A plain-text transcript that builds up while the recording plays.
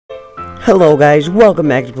Hello guys, welcome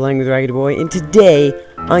back to Playing with Raggedy Boy, and today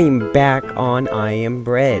I am back on I Am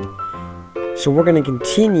Bread. So we're going to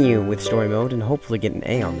continue with story mode and hopefully get an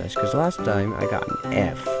A on this, because last time I got an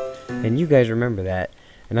F, and you guys remember that,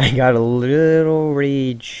 and I got a little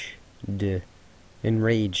enraged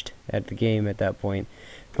at the game at that point.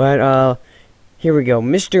 But here we go.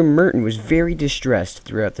 Mr. Merton was very distressed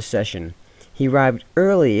throughout the session. He arrived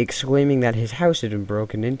early, exclaiming that his house had been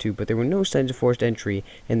broken into, but there were no signs of forced entry,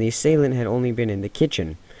 and the assailant had only been in the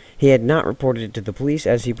kitchen. He had not reported it to the police,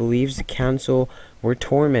 as he believes the council were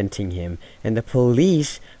tormenting him, and the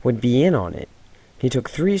police would be in on it. He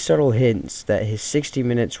took 3 subtle hints that his 60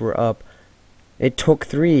 minutes were up. It took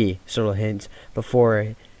 3 subtle hints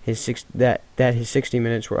before his 60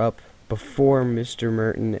 minutes were up before Mr.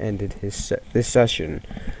 Merton ended this session.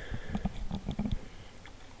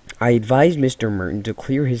 I advised Mr. Merton to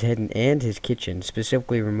clear his head and his kitchen,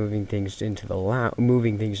 specifically moving things to the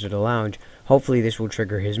lounge. Hopefully this will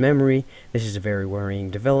trigger his memory. This is a very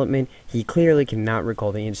worrying development. He clearly cannot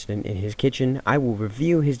recall the incident in his kitchen. I will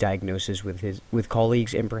review his diagnosis with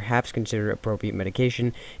colleagues and perhaps consider appropriate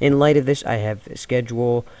medication. In light of this, I have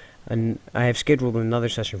scheduled another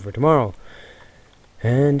session for tomorrow.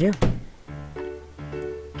 And yeah.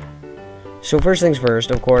 So first things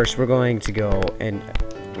first, of course, we're going to go and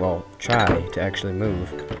try to actually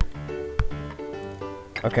move.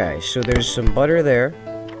 Okay, so there's some butter there.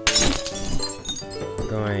 We're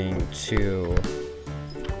going to...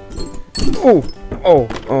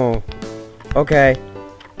 Oh! Okay.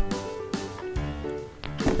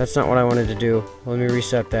 That's not what I wanted to do. Let me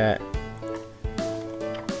reset that.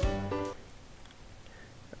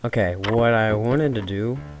 Okay, what I wanted to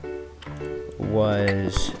do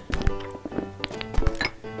was...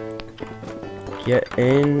 get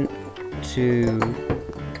into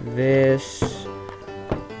this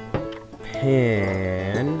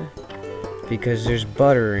pan because there's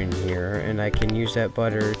butter in here, and I can use that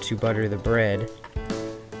butter to butter the bread,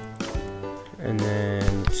 and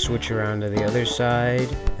then switch around to the other side,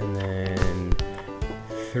 and then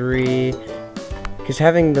 3, because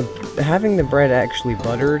having the bread actually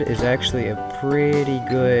buttered is actually a pretty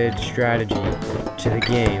good strategy to the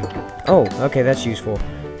game. Oh, okay, that's useful.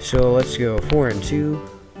 So let's go 4 and 2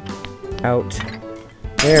 out.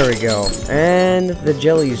 There we go. And the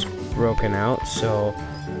jelly's broken out, so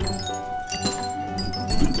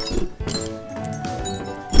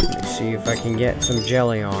let's see if I can get some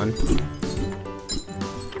jelly on.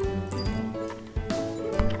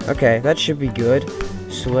 Okay, that should be good.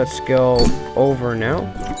 So let's go over now.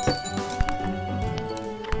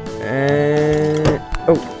 And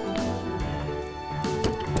oh.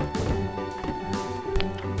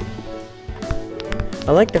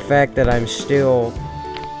 I like the fact that I'm still...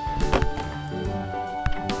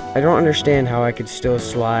 I don't understand how I could still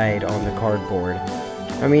slide on the cardboard.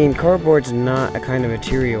 I mean, cardboard's not a kind of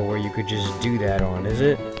material where you could just do that on, is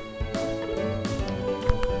it?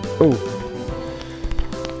 Ooh.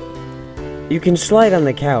 You can slide on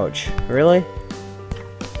the couch. Really?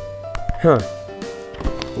 Huh.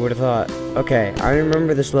 Who would have thought? Okay, I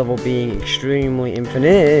remember this level being extremely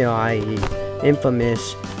infamous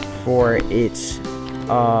for its...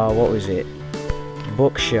 what was it?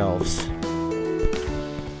 Bookshelves.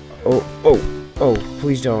 Oh,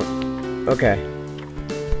 please don't. Okay.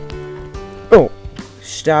 Oh,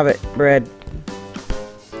 stop it, bread.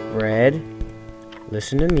 Bread,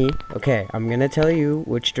 listen to me. Okay, I'm gonna tell you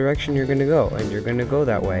which direction you're gonna go, and you're gonna go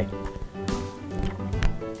that way.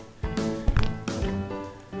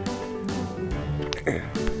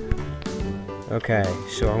 Okay,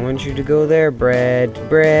 so I want you to go there, bread.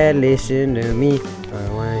 Bread, listen to me. I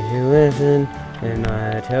want you to listen, and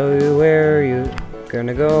I tell you where you're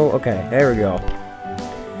gonna go. Okay, there we go.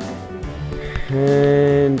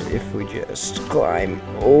 And if we just climb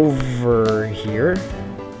over here.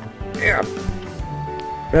 Yeah.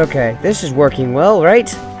 Okay, this is working well, right?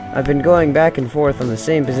 I've been going back and forth on the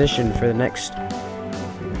same position for the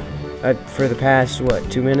past, what,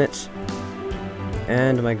 2 minutes?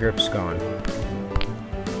 And my grip's gone.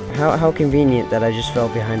 How convenient that I just fell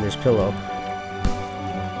behind this pillow.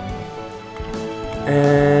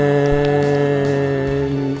 And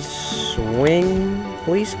swing,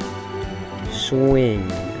 please. Swing,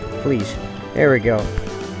 please. There we go.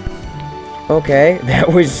 Okay, that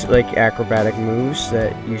was like acrobatic moves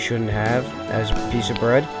that you shouldn't have as a piece of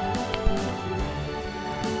bread.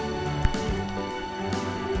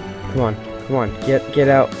 Come on, get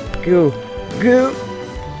out. Goo.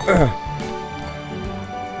 Ugh.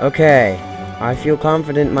 Okay, I feel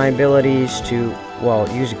confident in my abilities to,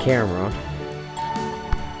 use a camera.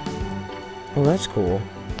 Oh, that's cool.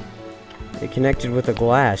 It connected with a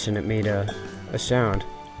glass and it made a sound.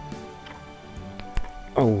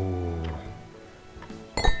 Oh.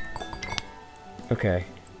 Okay.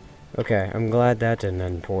 Okay, I'm glad that didn't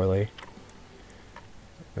end poorly.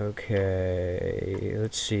 Okay,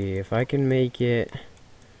 let's see if I can make it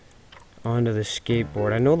onto the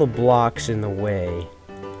skateboard. I know the block's in the way.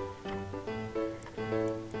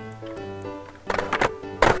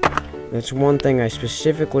 That's one thing I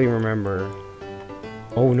specifically remember.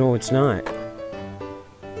 Oh no, it's not.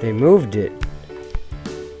 They moved it.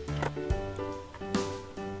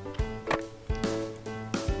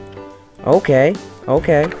 Okay,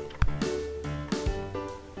 okay.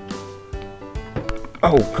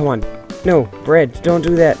 Oh, come on. No, bread, don't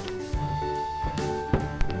do that.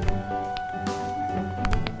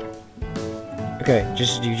 Okay,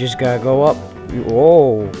 you just gotta go up.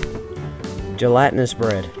 Whoa. Gelatinous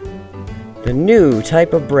bread. The new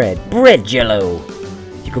type of bread. Bread Jello!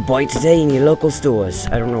 You can buy it today in your local stores.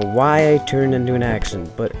 I don't know why I turned into an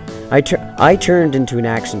accent, but I turned into an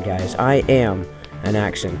accent, guys. I am an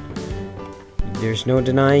accent. There's no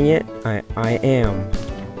denying it. I am.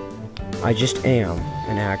 I just am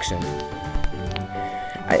an accent.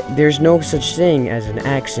 There's no such thing as an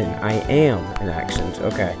accent. I am an accent.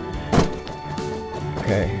 Okay.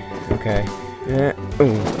 Okay. Okay.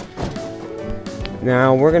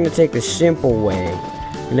 Now, we're gonna take the simple way.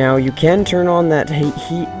 Now, you can turn on that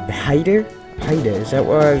hider? Hider, is that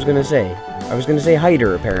what I was gonna say? I was gonna say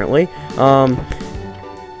hider, apparently. All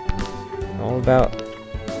about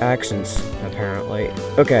accents, apparently.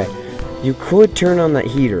 Okay, you could turn on that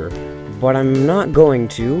heater, but I'm not going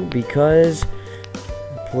to because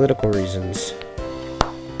political reasons.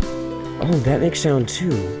 Oh, that makes sound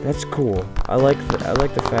too. That's cool. I like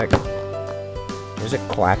the fact. Is it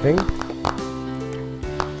clapping?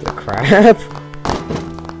 The crap?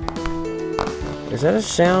 Is that a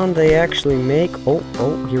sound they actually make? Oh,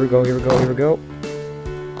 here we go, here we go, here we go.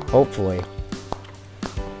 Hopefully.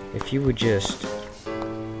 If you would just...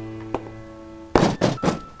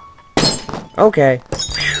 Okay.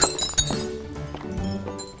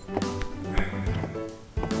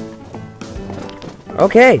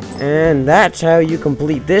 Okay, and that's how you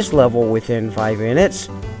complete this level within 5 minutes.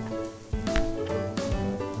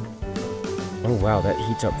 Oh wow, that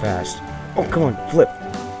heats up fast. Oh, come on, flip.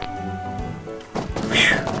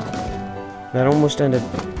 Whew. That almost ended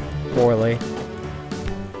poorly.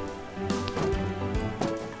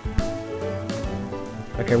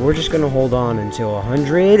 Okay, we're just gonna hold on until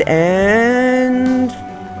 100 and...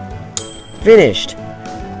 finished.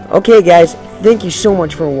 Okay, guys, thank you so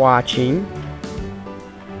much for watching.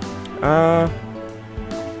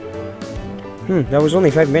 That was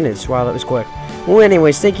only 5 minutes. Wow, that was quick. Well,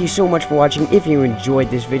 anyways, thank you so much for watching. If you enjoyed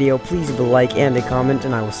this video, please leave a like and a comment,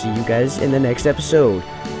 and I will see you guys in the next episode.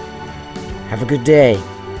 Have a good day.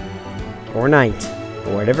 Or night.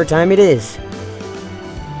 Or whatever time it is.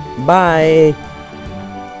 Bye.